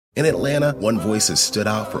In Atlanta, one voice has stood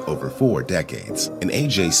out for over 4 decades. An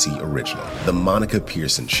AJC original, The Monica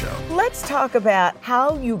Pearson Show. Let's talk about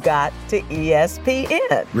how you got to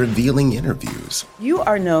ESPN. Revealing interviews. You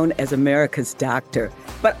are known as America's doctor,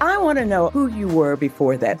 but I want to know who you were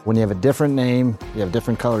before that. When you have a different name, you have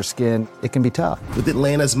different color skin, it can be tough. With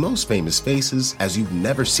Atlanta's most famous faces as you've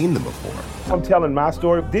never seen them before. I'm telling my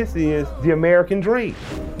story. This is the American dream.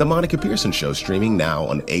 The Monica Pearson Show, streaming now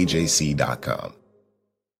on AJC.com.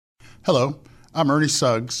 Hello, I'm Ernie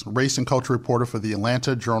Suggs, race and culture reporter for the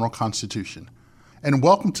Atlanta Journal-Constitution. And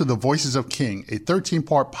welcome to The Voices of King, a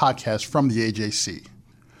 13-part podcast from the AJC.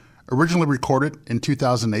 Originally recorded in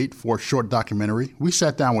 2008 for a short documentary, we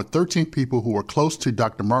sat down with 13 people who were close to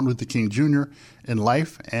Dr. Martin Luther King Jr. in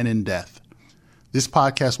life and in death. This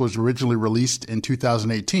podcast was originally released in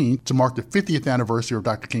 2018 to mark the 50th anniversary of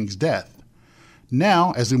Dr. King's death.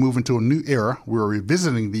 Now, as we move into a new era, we're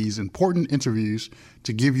revisiting these important interviews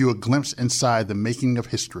to give you a glimpse inside the making of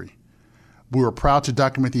history. We were proud to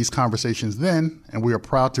document these conversations then, and we are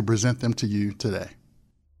proud to present them to you today.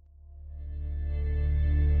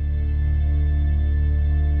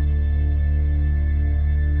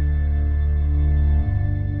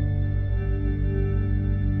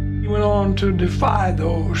 He went on to defy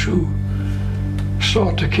those who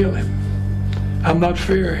sought to kill him. I'm not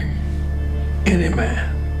fearing any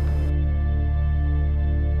man.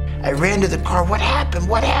 I ran to the car. What happened?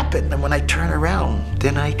 What happened? And when I turn around,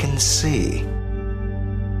 then I can see.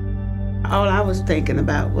 All I was thinking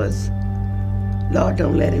about was, Lord,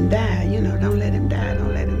 don't let him die. Don't let him die.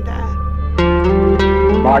 Don't let him die.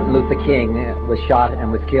 Martin Luther King was shot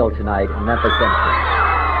and was killed tonight in Memphis, Tennessee.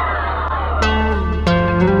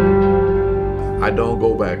 I don't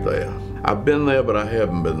go back there. I've been there, but I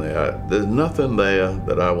haven't been there. There's nothing there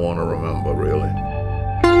that I want to remember, really.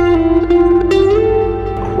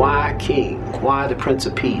 Why King? Why the Prince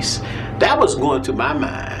of Peace? That was going through my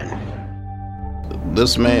mind.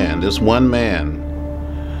 This man, this one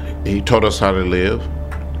man, he taught us how to live,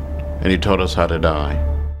 and he taught us how to die.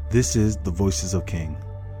 This is The Voices of King,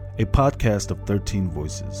 a podcast of 13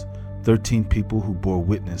 voices, 13 people who bore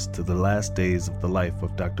witness to the last days of the life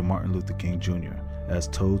of Dr. Martin Luther King Jr., as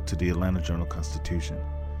told to the Atlanta Journal-Constitution.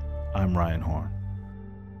 I'm Ryan Horn.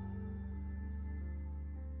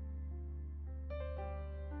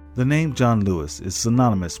 The name John Lewis is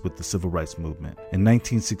synonymous with the Civil Rights Movement. In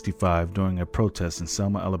 1965, during a protest in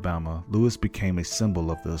Selma, Alabama, Lewis became a symbol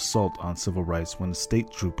of the assault on civil rights when the state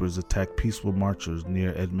troopers attacked peaceful marchers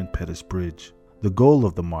near Edmund Pettus Bridge. The goal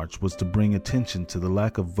of the march was to bring attention to the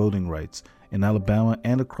lack of voting rights in Alabama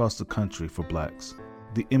and across the country for blacks.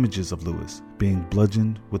 The images of Lewis being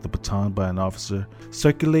bludgeoned with a baton by an officer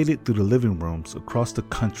circulated through the living rooms across the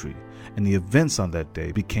country, and the events on that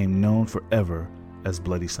day became known forever as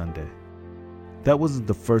Bloody Sunday. That wasn't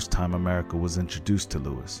the first time America was introduced to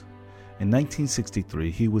Lewis. In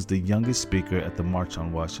 1963, he was the youngest speaker at the March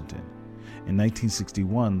on Washington. In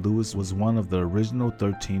 1961, Lewis was one of the original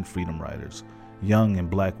 13 Freedom Riders, young and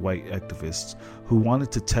black-white activists who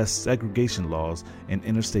wanted to test segregation laws in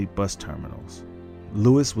interstate bus terminals.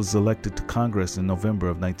 Lewis was elected to Congress in November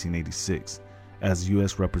of 1986 as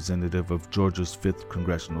U.S. Representative of Georgia's 5th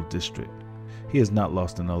Congressional District. He has not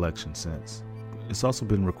lost an election since. It's also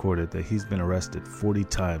been recorded that he's been arrested 40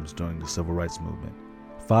 times during the Civil Rights Movement,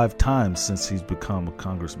 5 times since he's become a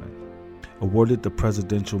congressman. Awarded the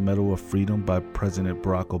Presidential Medal of Freedom by President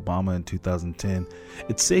Barack Obama in 2010,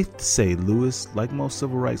 it's safe to say Lewis, like most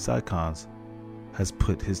civil rights icons, has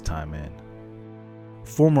put his time in.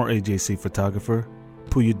 Former AJC photographer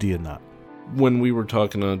Puya Dianat. When we were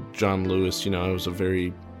talking to John Lewis, I was a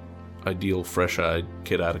very ideal, fresh-eyed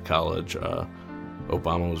kid out of college.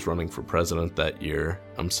 Obama was running for president that year.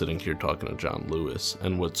 I'm sitting here talking to John Lewis,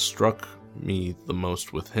 and what struck me the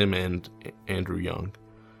most with him and Andrew Young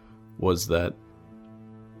was that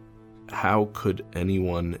how could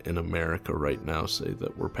anyone in America right now say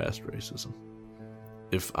that we're past racism?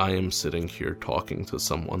 If I am sitting here talking to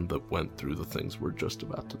someone that went through the things we're just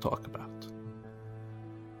about to talk about.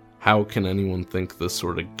 How can anyone think this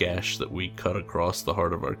sort of gash that we cut across the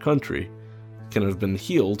heart of our country can have been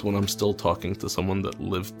healed when I'm still talking to someone that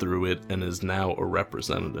lived through it and is now a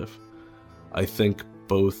representative? I think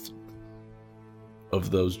both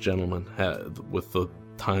of those gentlemen with the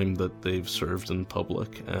time that they've served in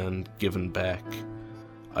public and given back,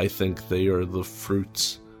 I think they are the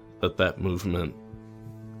fruits that movement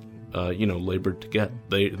labored to get.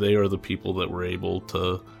 They are the people that were able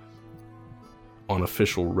to, on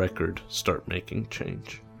official record, start making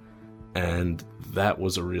change. And that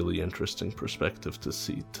was a really interesting perspective to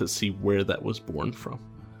see where that was born from.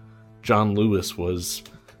 John Lewis was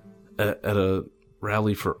at a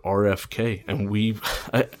rally for RFK, and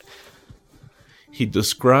he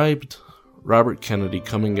described Robert Kennedy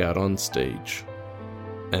coming out on stage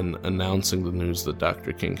and announcing the news that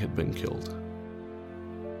Dr. King had been killed,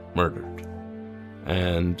 murdered,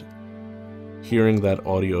 and hearing that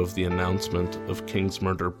audio of the announcement of King's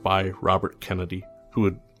murder by Robert Kennedy, who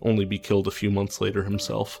would only be killed a few months later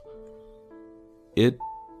himself, it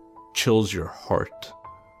chills your heart.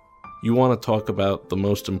 You want to talk about the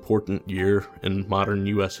most important year in modern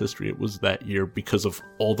U.S. history, it was that year because of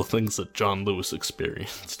all the things that John Lewis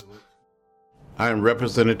experienced. I am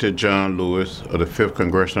Representative John Lewis of the 5th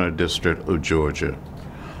Congressional District of Georgia.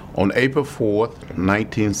 On April 4th,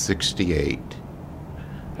 1968,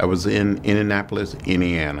 I was in Indianapolis,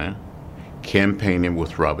 Indiana, campaigning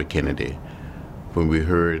with Robert Kennedy when we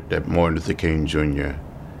heard that Martin Luther King Jr.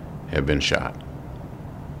 had been shot.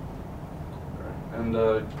 And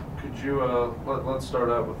could you, let's start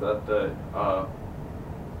out with that day.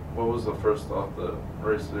 What was the first thought that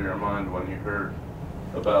raced through your mind when you heard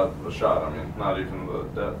about the shot? I mean, not even the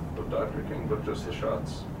death of Dr. King, but just the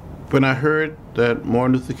shots. When I heard that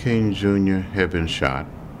Martin Luther King Jr. had been shot,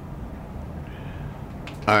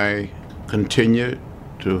 I continued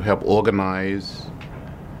to help organize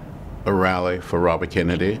a rally for Robert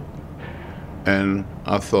Kennedy, and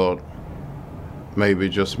I thought maybe,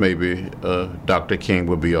 just maybe, Dr. King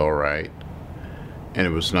would be all right, and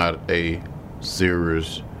it was not a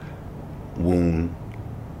serious wound.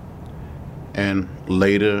 And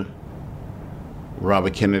later,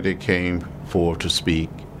 Robert Kennedy came forward to speak,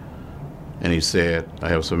 and he said, I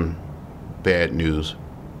have some bad news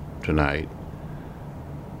tonight.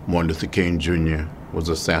 Martin Luther King Jr. was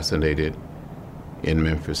assassinated in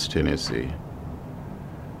Memphis, Tennessee.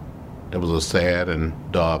 That was a sad and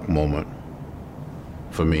dark moment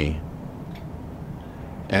for me.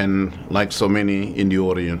 And like so many in the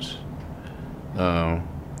audience,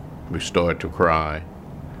 we started to cry.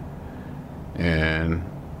 And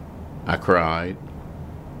I cried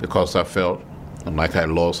because I felt like I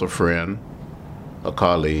lost a friend, a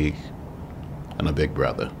colleague, and a big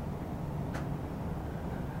brother.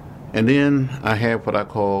 And then I had what I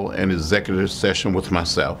call an executive session with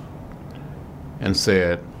myself and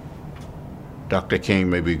said, Dr. King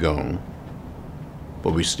may be gone,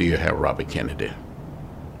 but we still have Robert Kennedy.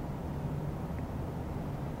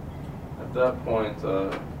 At that point,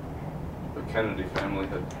 the Kennedy family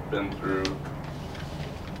had been through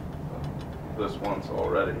this once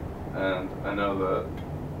already, and I know that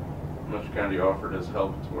Mr. Kennedy offered his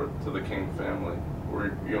help to the King family.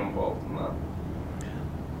 Were you involved in that?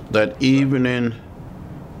 That evening,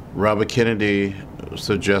 Robert Kennedy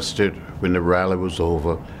suggested when the rally was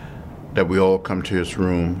over that we all come to his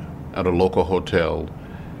room at a local hotel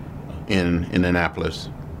in Indianapolis,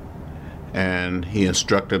 and he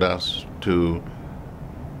instructed us to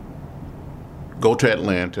go to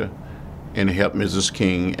Atlanta and help Mrs.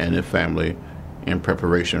 King and her family in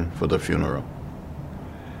preparation for the funeral.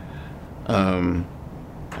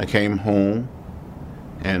 I came home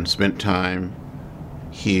and spent time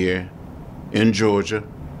here in Georgia,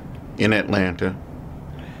 in Atlanta,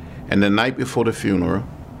 and the night before the funeral,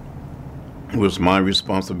 it was my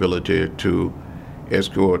responsibility to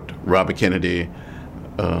escort Robert Kennedy,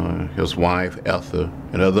 his wife, Ethel,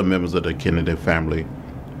 and other members of the Kennedy family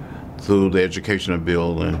through the educational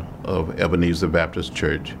building of Ebenezer Baptist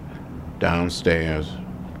Church downstairs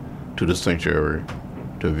to the sanctuary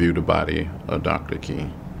to view the body of Dr.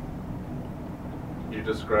 King. You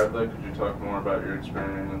described that. Could you talk more about your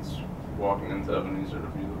experience walking into Ebenezer to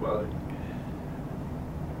view the body?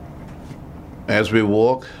 As we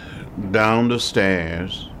walked down the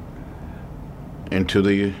stairs into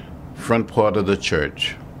the front part of the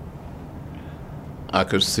church, I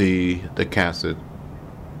could see the casket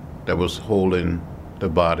that was holding the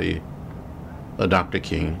body of Dr.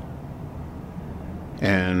 King.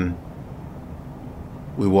 And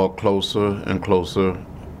we walked closer and closer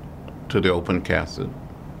to the open casket,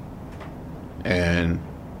 and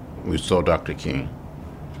we saw Dr. King.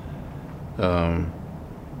 It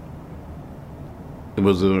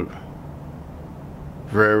was a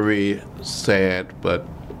very sad, but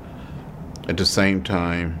at the same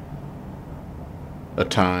time,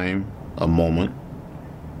 a moment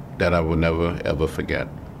that I will never, ever forget.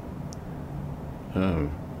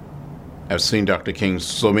 I've seen Dr. King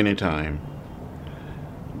so many times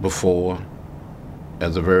before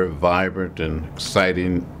as a very vibrant and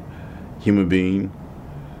exciting human being,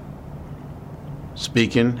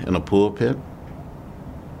 speaking in a pulpit,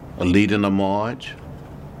 or leading a march,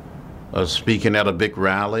 or speaking at a big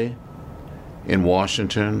rally in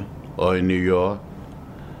Washington or in New York.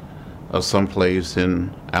 or someplace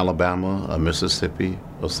in Alabama or Mississippi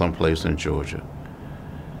or someplace in Georgia.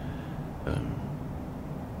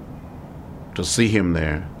 To see him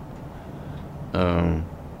there,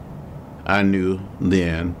 I knew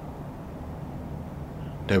then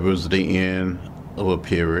that was the end of a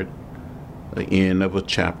period, the end of a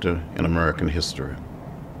chapter in American history.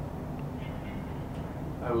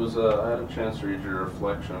 I had a chance to read your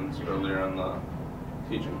reflections earlier in the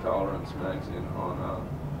Teaching Tolerance magazine on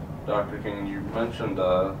Dr. King. You mentioned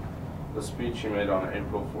the speech he made on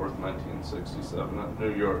April 4th, 1967 at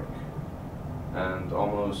New York, and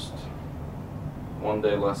almost one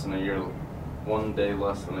day less than a year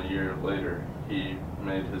later, he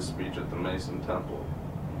made his speech at the Mason Temple.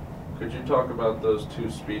 Could you talk about those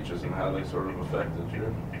two speeches and how they sort of affected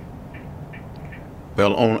you?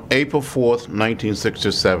 Well, on April 4th,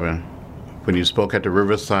 1967, when he spoke at the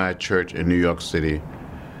Riverside Church in New York City,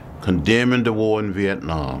 condemning the war in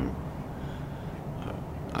Vietnam,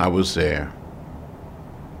 I was there.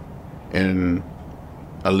 And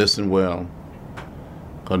I listened well.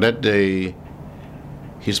 Because that day,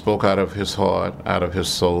 he spoke out of his heart, out of his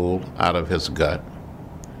soul, out of his gut.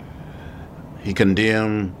 He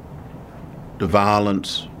condemned the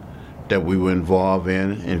violence that we were involved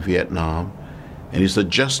in Vietnam. And he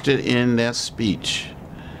suggested in that speech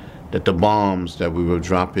that the bombs that we were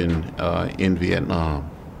dropping in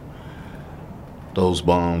Vietnam, those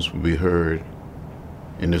bombs would be heard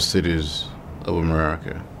in the cities of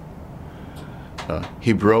America.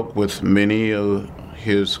 He broke with many of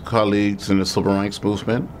his colleagues in the Civil Rights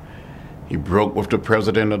Movement. He broke with the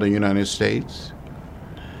President of the United States,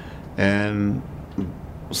 and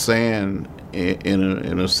saying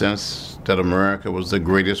in a sense that America was the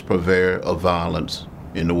greatest purveyor of violence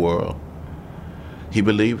in the world. He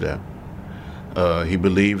believed that. He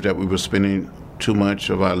believed that we were spending too much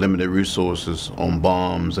of our limited resources on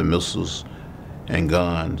bombs and missiles and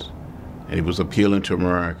guns. And he was appealing to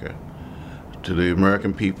America, to the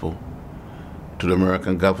American people, to the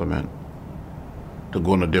American government, to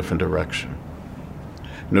go in a different direction.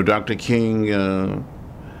 You know, Dr. King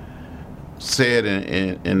said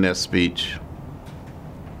in that speech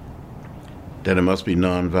that it must be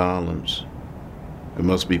nonviolence, it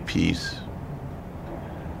must be peace.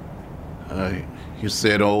 He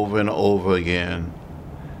said over and over again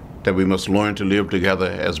that we must learn to live together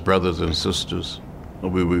as brothers and sisters, or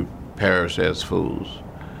we will perish as fools.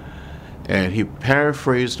 And he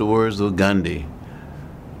paraphrased the words of Gandhi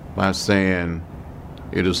by saying,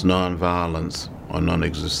 it is nonviolence or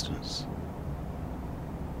non-existence.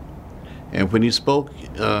 And when he spoke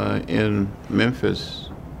in Memphis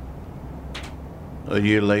a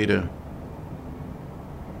year later,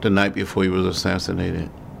 the night before he was assassinated,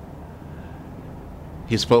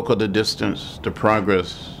 he spoke of the distance, the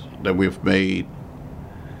progress that we've made,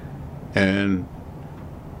 and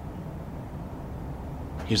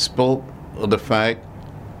he spoke of the fact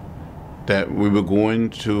that we were going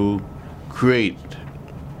to create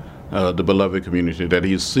the beloved community, that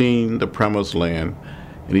he's seen the promised land,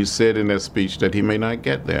 and he said in that speech that he may not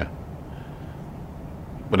get there,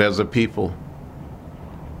 but as a people,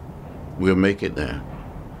 we'll make it there.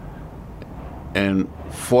 And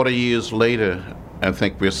 40 years later, I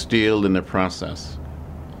think we're still in the process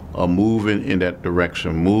of moving in that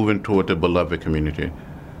direction, moving toward the beloved community,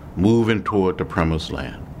 moving toward the promised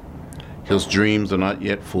land. His dreams are not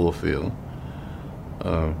yet fulfilled,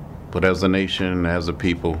 but as a nation, as a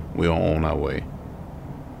people, we are on our way.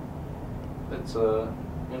 It's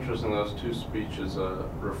interesting, those two speeches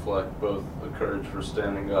reflect both the courage for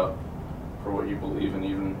standing up for what you believe in,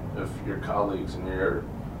 even if your colleagues and your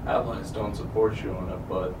allies don't support you on it.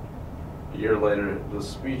 But a year later, the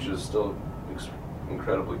speech is still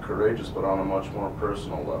incredibly courageous, but on a much more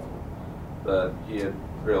personal level, that he had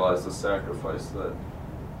realized the sacrifice that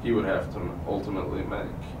he would have to ultimately make.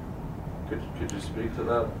 Could you speak to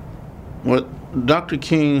that? Well, Dr.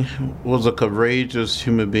 King was a courageous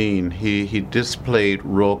human being. He displayed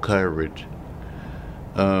raw courage.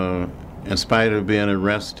 In spite of being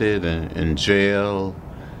arrested and in jail,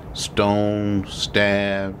 stoned,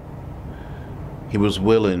 stabbed, he was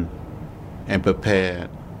willing and prepared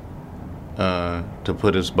to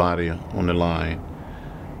put his body on the line.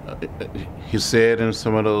 He said in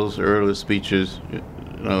some of those early speeches,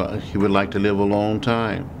 he would like to live a long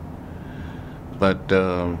time. But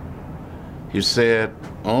he said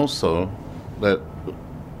also that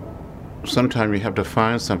sometimes you have to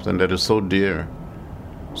find something that is so dear,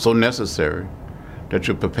 so necessary, that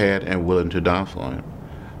you're prepared and willing to die for it.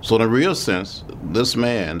 So in a real sense, this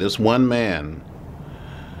man, this one man,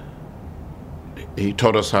 he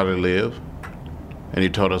taught us how to live, and he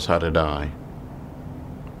taught us how to die.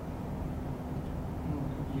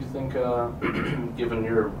 think, given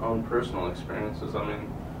your own personal experiences, I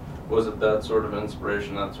mean, was it that sort of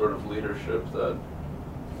inspiration, that sort of leadership that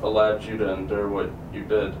allowed you to endure what you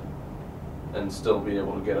did and still be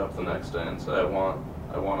able to get up the next day and say, I want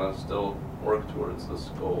to still work towards this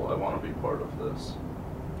goal. I want to be part of this.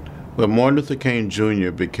 Well, Martin Luther King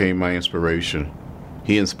Jr. became my inspiration.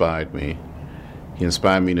 He inspired me. He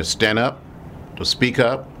inspired me to stand up, to speak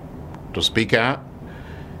out.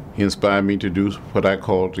 He inspired me to do what I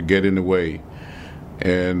call to get in the way.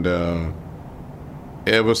 And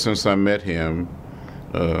ever since I met him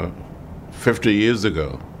 50 years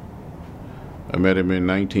ago, I met him in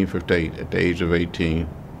 1958 at the age of 18.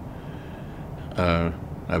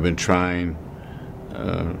 I've been trying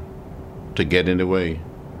to get in the way,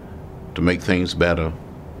 to make things better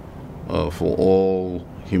for all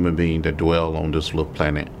human beings that dwell on this little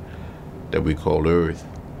planet that we call Earth.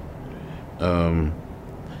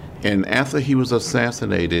 And after he was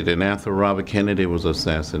assassinated, and after Robert Kennedy was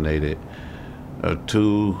assassinated,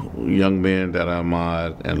 two young men that I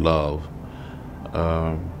admired and loved,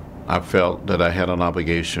 I felt that I had an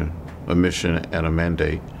obligation, a mission, and a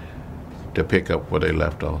mandate to pick up where they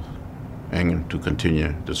left off and to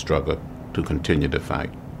continue the struggle, to continue the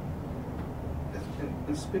fight.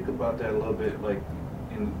 And speak about that a little bit, like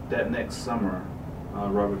in that next summer,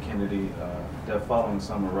 Robert Kennedy, that following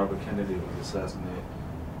summer, Robert Kennedy was assassinated.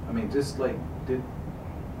 I mean, just like,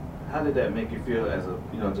 how did that make you feel as a,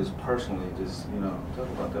 just personally, talk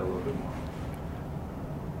about that a little bit more.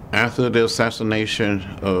 After the assassination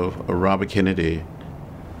of Robert Kennedy,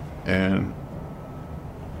 and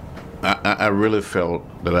I really felt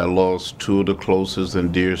that I lost two of the closest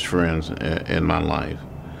and dearest friends in my life.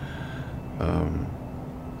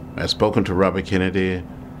 I'd spoken to Robert Kennedy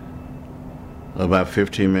about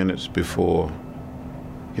 15 minutes before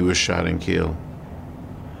he was shot and killed.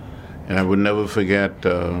 And I would never forget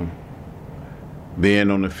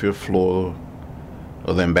being on the 5th floor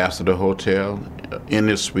of the Ambassador Hotel in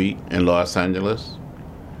his suite in Los Angeles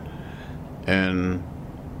and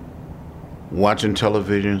watching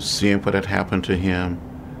television, seeing what had happened to him.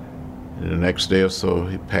 And the next day or so,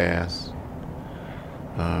 he passed.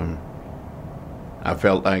 I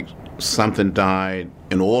felt like something died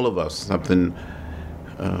in all of us. Something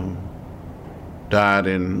died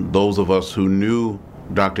in those of us who knew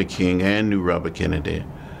Dr. King and knew Robert Kennedy.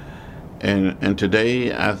 And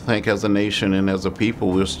today, I think as a nation and as a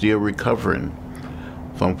people, we're still recovering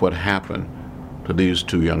from what happened to these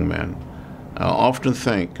two young men. I often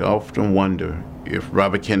wonder if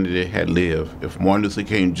Robert Kennedy had lived, if Martin Luther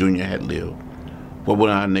King Jr. had lived, what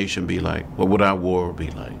would our nation be like? What would our world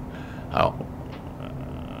be like?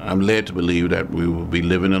 I'm led to believe that we will be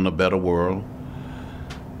living in a better world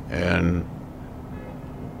and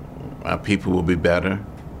our people will be better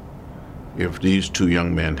if these two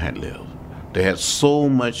young men had lived. They had so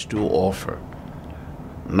much to offer,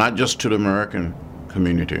 not just to the American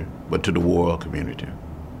community, but to the world community.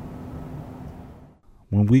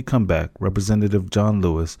 When we come back, Representative John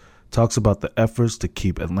Lewis talks about the efforts to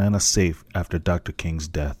keep Atlanta safe after Dr. King's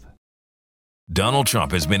death. Donald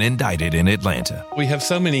Trump has been indicted in Atlanta. We have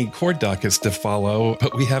so many court dockets to follow,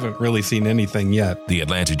 but we haven't really seen anything yet. The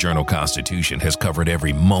Atlanta Journal-Constitution has covered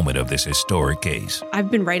every moment of this historic case. I've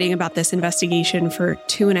been writing about this investigation for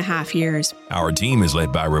 2.5 years. Our team is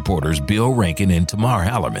led by reporters Bill Rankin and Tamar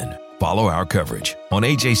Hallerman. Follow our coverage on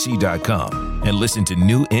AJC.com and listen to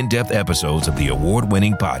new in-depth episodes of the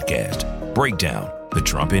award-winning podcast, Breakdown, the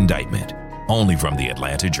Trump Indictment, only from the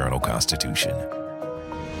Atlanta Journal-Constitution.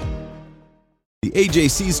 The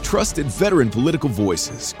AJC's trusted veteran political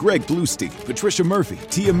voices, Greg Bluestein, Patricia Murphy,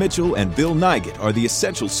 Tia Mitchell, and Bill Nygut, are the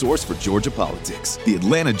essential source for Georgia politics. The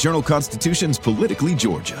Atlanta Journal-Constitution's Politically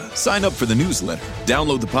Georgia. Sign up for the newsletter,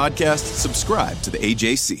 download the podcast, subscribe to the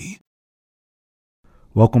AJC.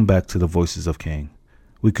 Welcome back to the Voices of King.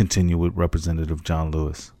 We continue with Representative John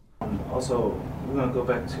Lewis. Also, we're going to go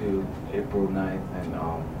back to April 9th, and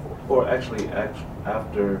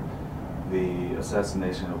after the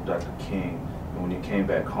assassination of Dr. King, and when you came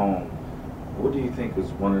back home, what do you think was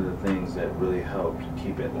one of the things that really helped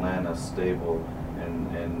keep Atlanta stable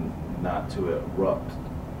and not to erupt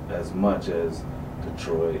as much as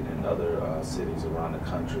Detroit and other cities around the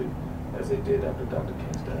country as they did after Dr.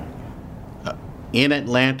 King's death? In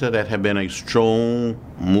Atlanta, that had been a strong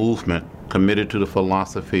movement committed to the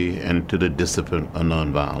philosophy and to the discipline of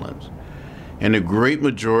nonviolence. And the great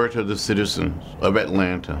majority of the citizens of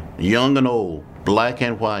Atlanta, young and old, black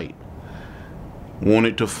and white,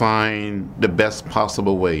 wanted to find the best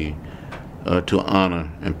possible way to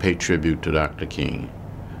honor and pay tribute to Dr. King.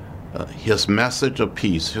 His message of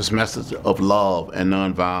peace, his message of love and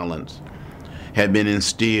nonviolence, had been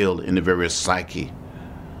instilled in the very psyche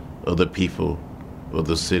of the people of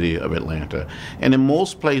the city of Atlanta. And in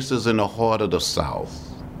most places in the heart of the South,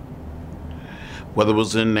 whether it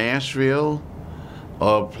was in Nashville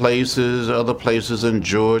or other places in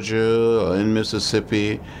Georgia or in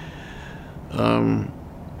Mississippi,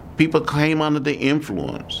 people came under the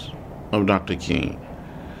influence of Dr. King.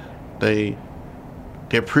 They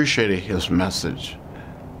appreciated his message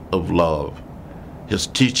of love, his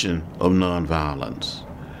teaching of nonviolence.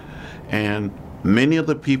 And many of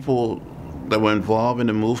the people that were involved in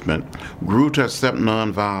the movement grew to accept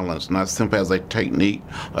nonviolence, not simply as a technique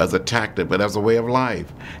or as a tactic, but as a way of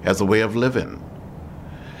life, as a way of living.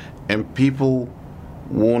 And people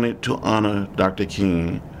wanted to honor Dr.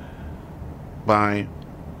 King by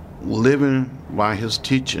living by his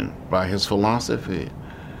teaching, by his philosophy.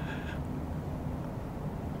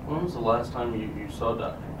 When was the last time you saw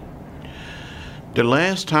Dr. King? The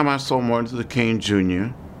last time I saw Martin Luther King Jr.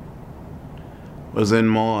 was in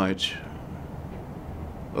March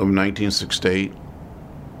of 1968,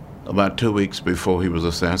 about 2 weeks before he was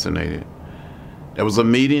assassinated. There was a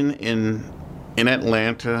meeting in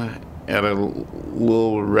Atlanta at a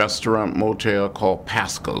little restaurant motel called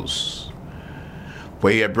Pasco's,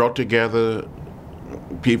 where he had brought together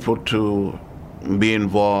people to be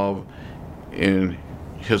involved in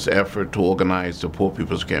his effort to organize the Poor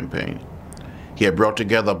People's Campaign. He had brought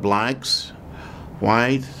together blacks,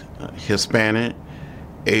 white, Hispanic,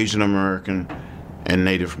 Asian American, and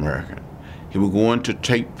Native American. He was going to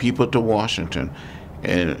take people to Washington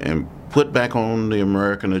and put back on the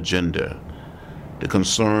American agenda the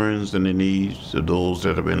concerns and the needs of those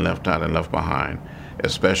that have been left out and left behind,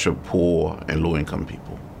 especially poor and low-income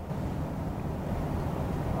people.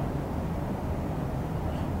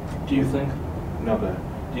 Do you think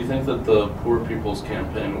that the Poor People's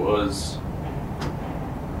Campaign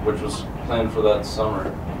which was planned for that summer,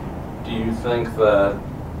 do you think that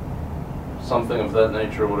something of that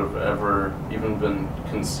nature would have ever even been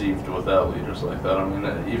conceived without leaders like that? I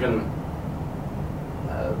mean, even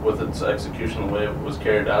with its execution, the way it was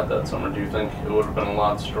carried out that summer, do you think it would have been a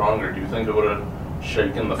lot stronger? Do you think it would have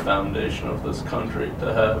shaken the foundation of this country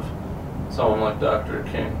to have someone like Dr.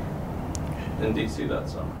 King in D.C. that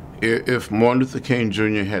summer? If Martin Luther King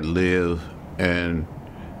Jr. had lived and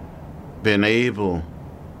been able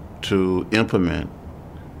to implement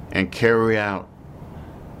and carry out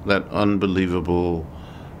that unbelievable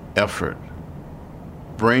effort,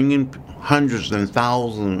 bringing hundreds and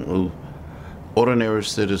thousands of ordinary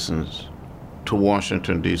citizens to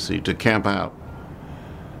Washington, D.C., to camp out,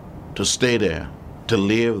 to stay there, to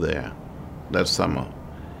live there that summer,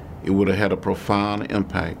 it would have had a profound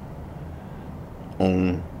impact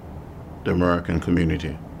on the American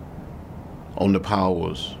community, on the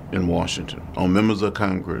powers in Washington, on members of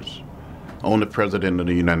Congress, on the President of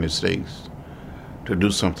the United States, to do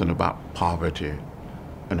something about poverty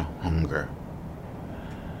and hunger.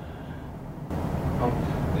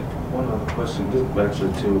 One other question, just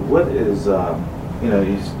actually too. What is,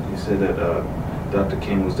 you said that Dr.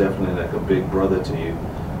 King was definitely like a big brother to you.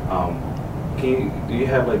 Do you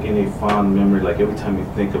have like any fond memory, like every time you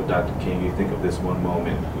think of Dr. King, you think of this one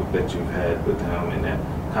moment that you've had with him, and that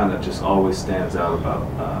kind of just always stands out about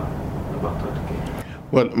Dr. King?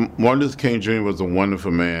 Well, Martin Luther King Jr. was a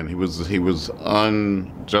wonderful man. He was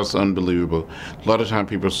just unbelievable. A lot of times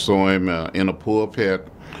people saw him in a pulpit,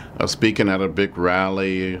 speaking at a big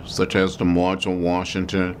rally, such as the March on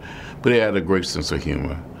Washington, but he had a great sense of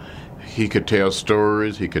humor. He could tell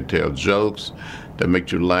stories, he could tell jokes that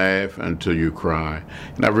make you laugh until you cry.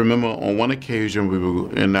 And I remember on one occasion we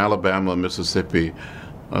were in Alabama, Mississippi,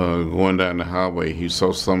 going down the highway. He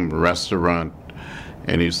saw some restaurant,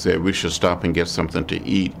 and he said we should stop and get something to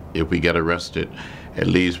eat. If we get arrested, at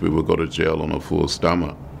least we will go to jail on a full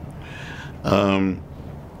stomach.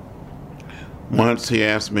 Once he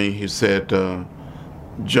asked me, he said,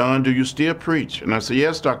 John, do you still preach? And I said,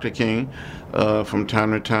 yes, Dr. King, from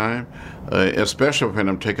time to time, especially when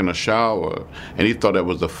I'm taking a shower. And he thought that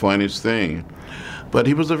was the funniest thing. But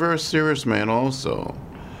he was a very serious man also.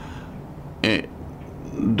 And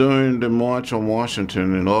during the March on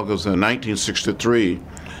Washington in August of 1963,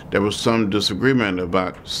 there was some disagreement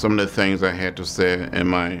about some of the things I had to say in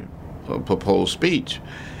my proposed speech.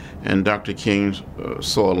 And Dr. King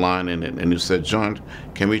saw a line in it, and he said, John,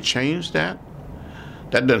 can we change that?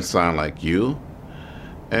 That doesn't sound like you.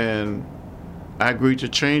 And I agreed to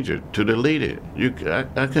change it, to delete it. I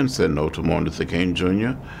couldn't say no to Martin Luther King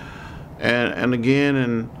Jr. And again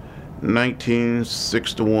in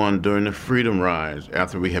 1961, during the Freedom Rise,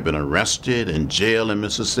 after we had been arrested and jailed in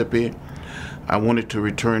Mississippi, I wanted to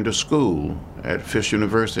return to school at Fisk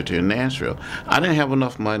University in Nashville. I didn't have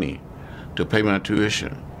enough money to pay my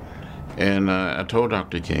tuition. And I told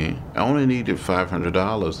Dr. King I only needed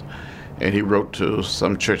 $500. And he wrote to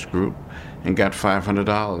some church group and got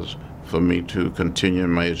 $500 for me to continue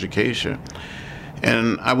my education.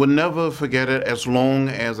 And I would never forget it as long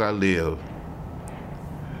as I live.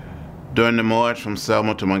 During the march from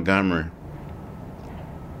Selma to Montgomery,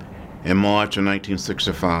 in March of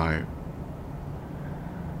 1965,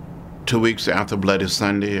 2 weeks after Bloody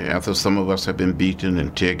Sunday, after some of us had been beaten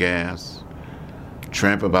and tear gassed,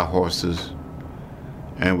 trampled by horses,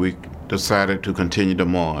 and we decided to continue the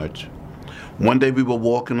march. One day we were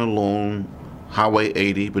walking along Highway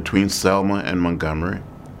 80 between Selma and Montgomery,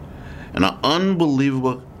 and an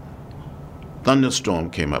unbelievable thunderstorm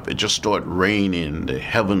came up. It just started raining, the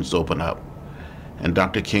heavens opened up, and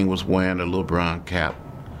Dr. King was wearing a little brown cap,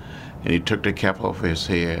 and he took the cap off his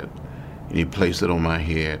head, and he placed it on my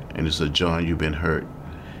head, and he said, "John, you've been hurt.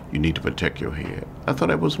 You need to protect your head." I thought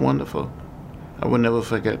that was wonderful. I would never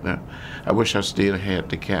forget that. I wish I still had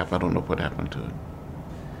the cap. I don't know what happened to it.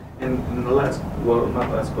 And the last, well, not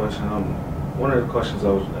last question, one of the questions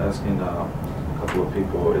I was asking a couple of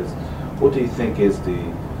people is, what do you think is the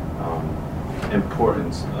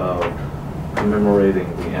importance of commemorating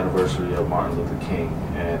the anniversary of Martin Luther King,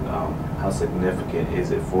 and how significant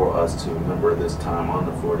is it for us to remember this time on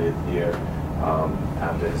the 40th year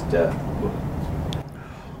after his death?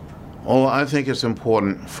 Oh, I think it's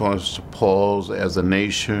important for us to pause as a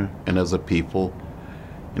nation and as a people,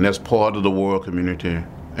 and as part of the world community,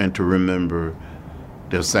 and to remember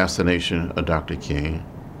the assassination of Dr. King.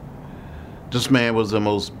 This man was the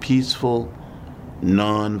most peaceful,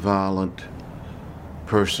 nonviolent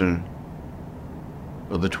person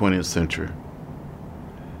of the 20th century.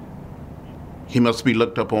 He must be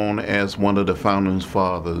looked upon as one of the founding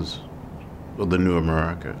fathers of the new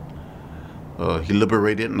America. He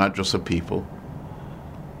liberated not just a people,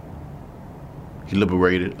 he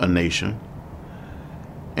liberated a nation.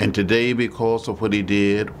 And today, because of what he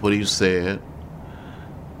did, what he said,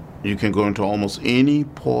 you can go into almost any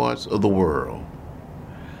parts of the world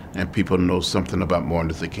and people know something about Martin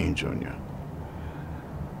Luther King Jr.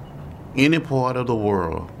 Any part of the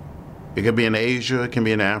world. It can be in Asia, it can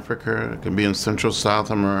be in Africa, it can be in Central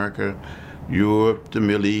South America, Europe, the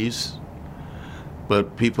Middle East.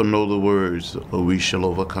 But people know the words of "we shall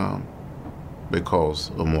overcome" because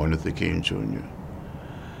of Martin Luther King Jr.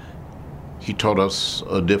 He taught us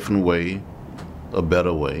a different way, a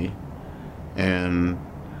better way, and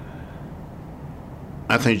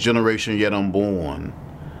I think generation yet unborn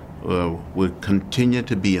will continue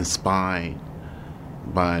to be inspired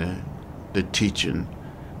by the teaching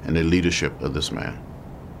and the leadership of this man.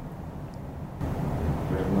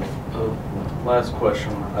 Last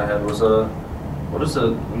question I had was, what is it,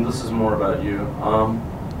 and this is more about you,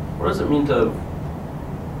 what does it mean to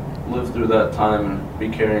live through that time and be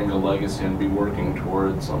carrying a legacy and be working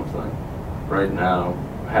towards something right now,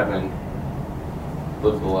 having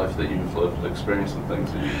lived the life that you've lived, experienced the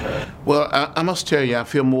things that you've had? Well, I must tell you, I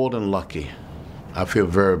feel more than lucky. I feel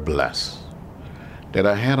very blessed that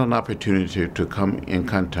I had an opportunity to come in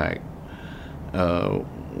contact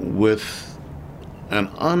with an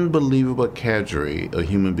unbelievable cadre of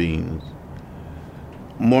human beings.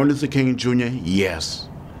 Martin Luther King Jr., yes,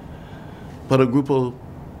 but a group of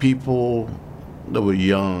people that were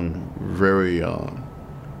young, very young,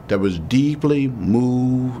 that was deeply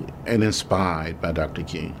moved and inspired by Dr.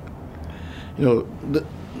 King. You know,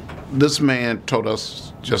 this man taught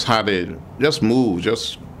us just how to just move,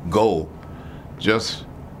 just go,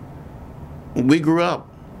 we grew up.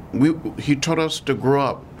 He taught us to grow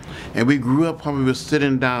up, and we grew up while we were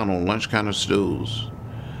sitting down on lunch counter stools.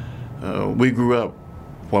 We grew up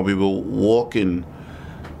while we were walking,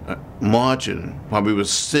 marching, while we were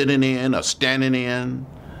sitting in or standing in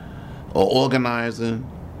or organizing.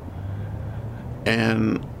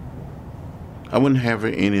 And I wouldn't have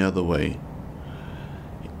it any other way.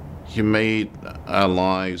 He made our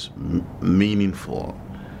lives meaningful.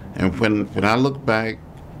 And when I look back,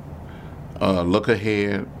 look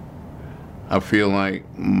ahead, I feel like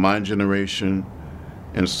my generation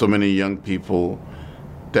and so many young people,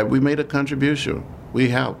 that we made a contribution. We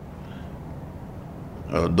helped.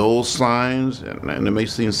 Those signs, and it may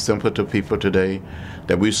seem simple to people today,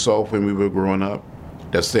 that we saw when we were growing up,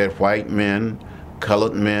 that said white men,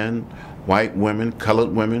 colored men, white women,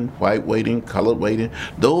 colored women, white waiting, colored waiting,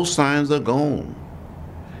 those signs are gone,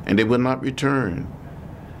 and they will not return.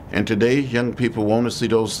 And today, young people want to see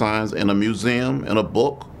those signs in a museum, in a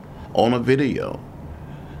book, on a video.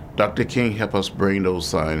 Dr. King helped us bring those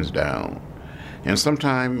signs down. And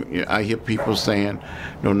sometimes I hear people saying,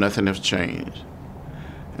 no, nothing has changed.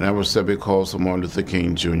 And I would say because of Martin Luther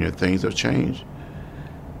King Jr., things have changed.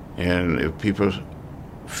 And if people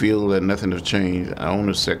feel that nothing has changed, I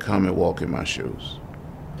only say, come and walk in my shoes.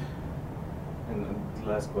 And the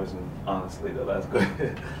last question, honestly, the last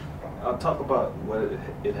question. I'll talk about what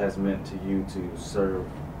it has meant to you to serve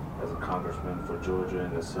as a congressman for Georgia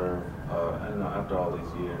and to serve, after all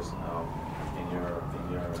these years, in your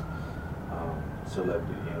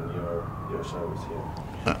celebrity and your service here.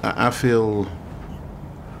 I feel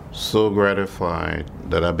so gratified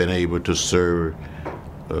that I've been able to serve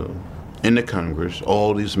in the Congress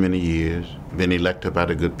all these many years, been elected by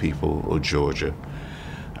the good people of Georgia.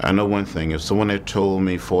 I know one thing, if someone had told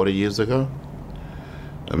me 40 years ago,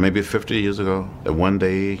 or maybe 50 years ago, that one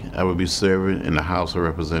day I would be serving in the House of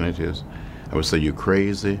Representatives, I would say, you're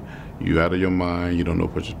crazy, you're out of your mind, you don't know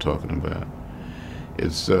what you're talking about.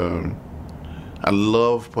 It's, I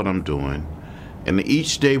love what I'm doing. And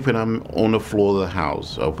each day when I'm on the floor of the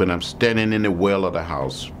House, or when I'm standing in the well of the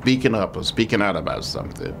House, speaking up or speaking out about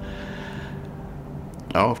something,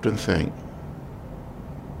 I often think,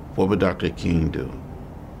 what would Dr. King do?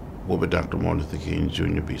 What would Dr. Martin Luther King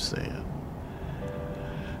Jr. be saying?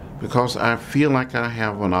 Because I feel like I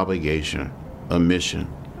have an obligation, a mission,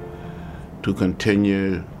 to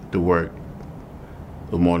continue the work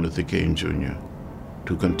of Martin Luther King Jr.,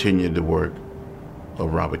 to continue the work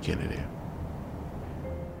of Robert Kennedy.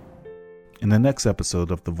 In the next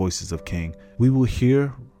episode of The Voices of King, we will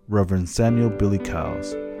hear Reverend Samuel Billy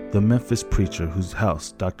Cowles, the Memphis preacher whose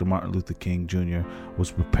house Dr. Martin Luther King Jr.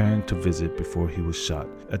 was preparing to visit before he was shot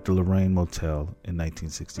at the Lorraine Motel in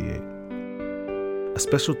 1968. A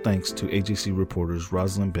special thanks to AJC reporters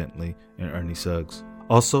Rosalind Bentley and Ernie Suggs.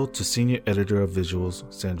 Also to Senior Editor of Visuals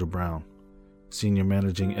Sandra Brown, Senior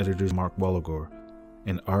Managing Editors Mark Walligor,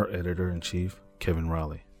 and Art Editor-in-Chief Kevin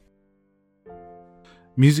Raleigh.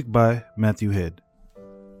 Music by Matthew Head.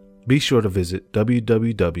 Be sure to visit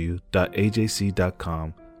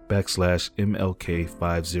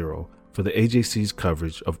www.ajc.com/MLK50 for the AJC's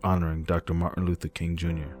coverage of honoring Dr. Martin Luther King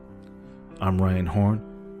Jr. I'm Ryan Horn,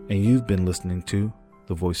 and you've been listening to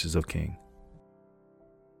The Voices of King.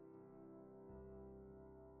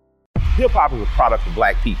 Hip-hop is a product of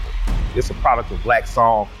black people. It's a product of black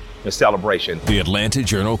song and celebration. The Atlanta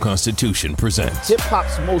Journal-Constitution presents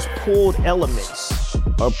hip-hop's most pulled elements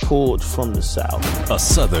are pulled from the South. A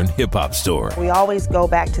Southern hip-hop story. We always go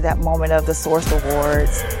back to that moment of the Source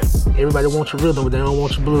Awards. Everybody wants your rhythm, but they don't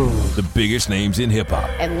want your blues. The biggest names in hip-hop.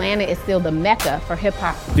 Atlanta is still the mecca for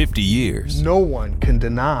hip-hop. 50 years. No one can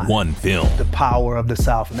deny one film. The power of the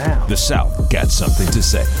South now. The South got something to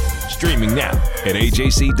say. Streaming now at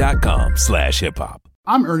ajc.com/hiphop.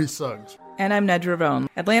 I'm Ernie Suggs. And I'm Nedra Ravone.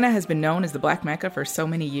 Atlanta has been known as the Black Mecca for so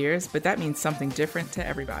many years, but that means something different to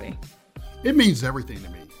everybody. It means everything to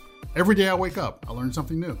me. Every day I wake up, I learn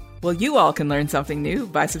something new. Well, you all can learn something new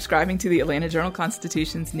by subscribing to the Atlanta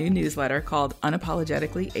Journal-Constitution's new newsletter called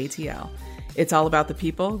Unapologetically ATL. It's all about the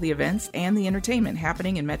people, the events, and the entertainment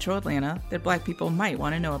happening in Metro Atlanta that Black people might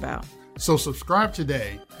want to know about. So subscribe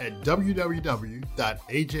today at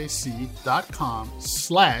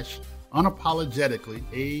www.ajc.com/unapologetically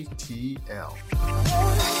ATL.